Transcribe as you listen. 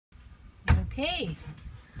Okay,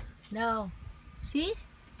 now see,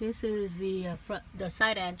 this is the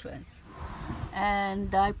side entrance,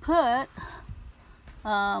 and I put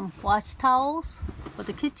wash towels for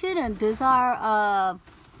the kitchen, and these are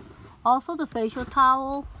also the facial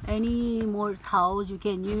towel. Any more towels you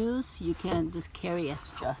can use, you can just carry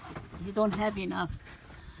extra. You don't have enough.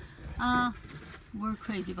 We're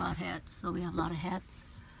crazy about hats, so we have a lot of hats.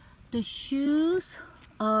 The shoes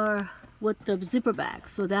are with the zipper bag,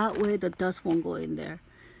 so that way the dust won't go in there.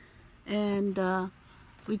 And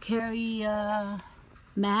we carry a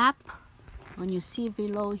map. When you see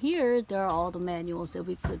below here, there are all the manuals that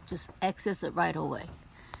we could just access it right away.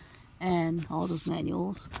 And all those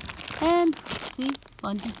manuals. And see,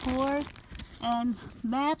 bungee cord and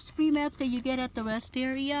maps, free maps that you get at the rest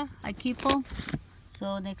area. I keep them,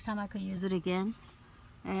 so next time I could use it again.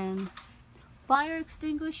 And fire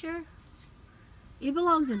extinguisher. It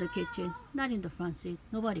belongs in the kitchen, not in the front seat.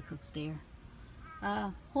 Nobody cooks there.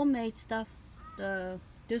 Homemade stuff.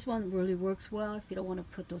 This one really works well if you don't want to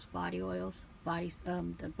put those body oils,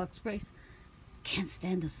 the bug sprays. Can't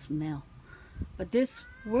stand the smell. But this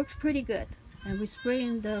works pretty good. And we spray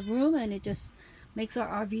in the room and it just makes our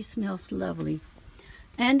RV smells lovely.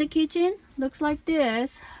 And the kitchen looks like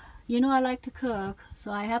this. You know I like to cook,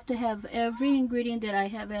 so I have to have every ingredient that I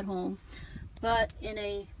have at home, but in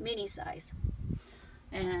a mini size.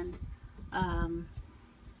 And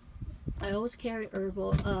I always carry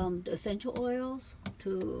herbal, the essential oils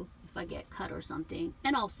to if I get cut or something,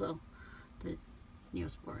 and also the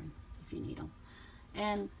Neosporin if you need them.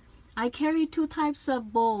 And I carry two types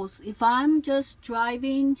of bowls. If I'm just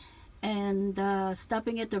driving and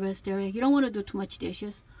stopping at the rest area, you don't want to do too much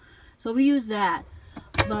dishes, so we use that.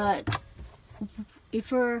 But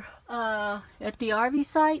if we're at the RV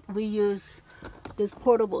site, we use this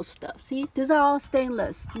portable stuff. See, these are all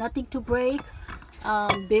stainless, nothing to break.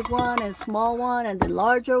 Big one and small one and the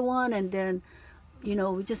larger one, and then you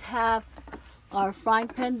know we just have our frying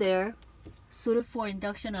pan there, suited for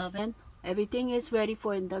induction oven. Everything is ready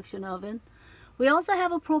for induction oven. We also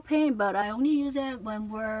have a propane, but I only use it when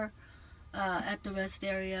we're at the rest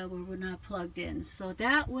area where we're not plugged in, so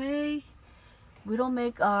that way we don't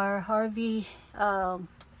make our RV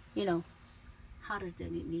you know, hotter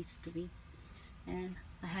than it needs to be. And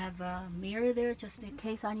I have a mirror there just in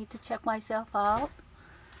case I need to check myself out.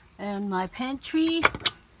 And my pantry,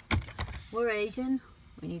 we're Asian,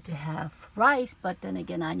 we need to have rice, but then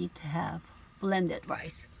again I need to have blended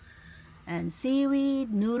rice. And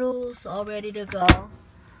seaweed, noodles, all ready to go.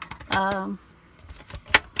 Our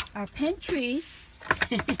pantry,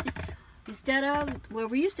 instead of where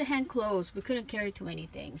we used to hang clothes, we couldn't carry too many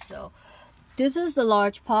things. So this is the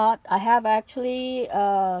large pot. I have actually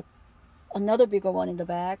another bigger one in the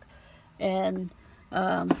back, and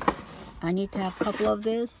I need to have a couple of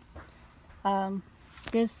this.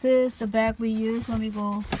 This is the bag we use when we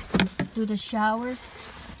go do the showers.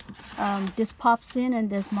 This pops in, and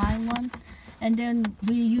there's my one. And then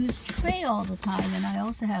we use tray all the time, and I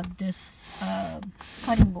also have this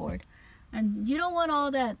cutting board. And you don't want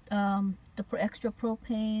all that, the extra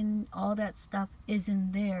propane, all that stuff is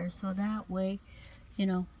in there, so that way, you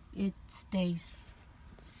know, it stays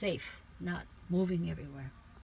safe, not moving everywhere.